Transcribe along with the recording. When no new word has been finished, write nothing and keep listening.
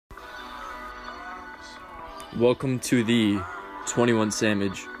Welcome to the 21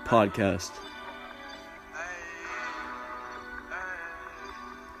 Sandwich podcast.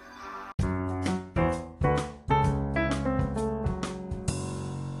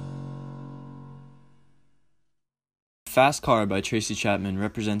 Fast Car by Tracy Chapman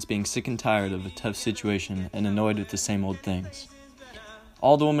represents being sick and tired of a tough situation and annoyed with the same old things.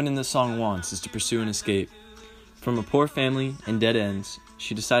 All the woman in this song wants is to pursue an escape. From a poor family and dead ends,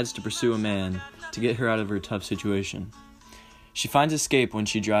 she decides to pursue a man to get her out of her tough situation. She finds escape when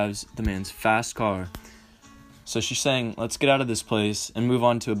she drives the man's fast car. So she's saying, let's get out of this place and move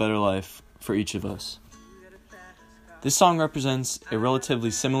on to a better life for each of us. This song represents a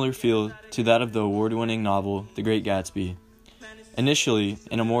relatively similar feel to that of the award-winning novel, The Great Gatsby. Initially,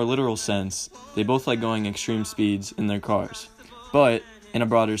 in a more literal sense, they both like going extreme speeds in their cars. But, in a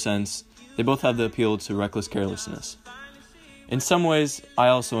broader sense, they both have the appeal to reckless carelessness. In some ways, I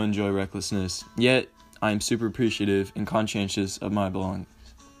also enjoy recklessness, yet I am super appreciative and conscientious of my belongings.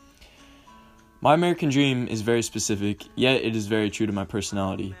 My American dream is very specific, yet it is very true to my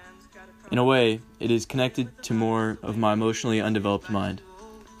personality. In a way, it is connected to more of my emotionally undeveloped mind.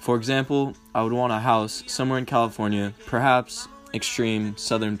 For example, I would want a house somewhere in California, perhaps extreme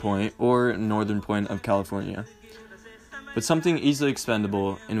southern point or northern point of California. But something easily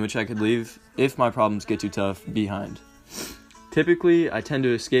expendable in which I could leave, if my problems get too tough, behind. Typically, I tend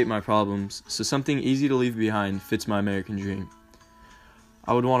to escape my problems, so something easy to leave behind fits my American dream.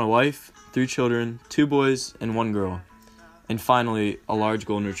 I would want a wife, 3 children, 2 boys, and 1 girl. And finally, a large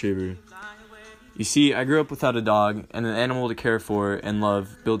golden retriever. You see, I grew up without a dog, and an animal to care for and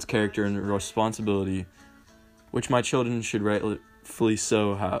love builds character and responsibility, which my children should rightfully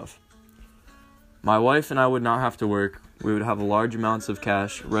so have. My wife and I would not have to work. We would have large amounts of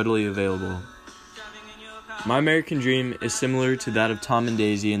cash readily available. My American dream is similar to that of Tom and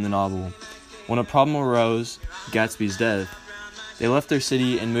Daisy in the novel. When a problem arose, Gatsby's death, they left their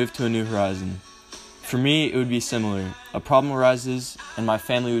city and moved to a new horizon. For me, it would be similar. A problem arises, and my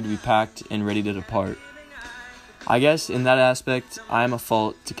family would be packed and ready to depart. I guess in that aspect, I am a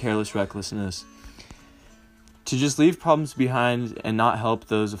fault to careless recklessness. To just leave problems behind and not help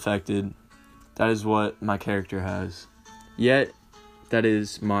those affected, that is what my character has. Yet, that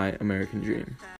is my American dream.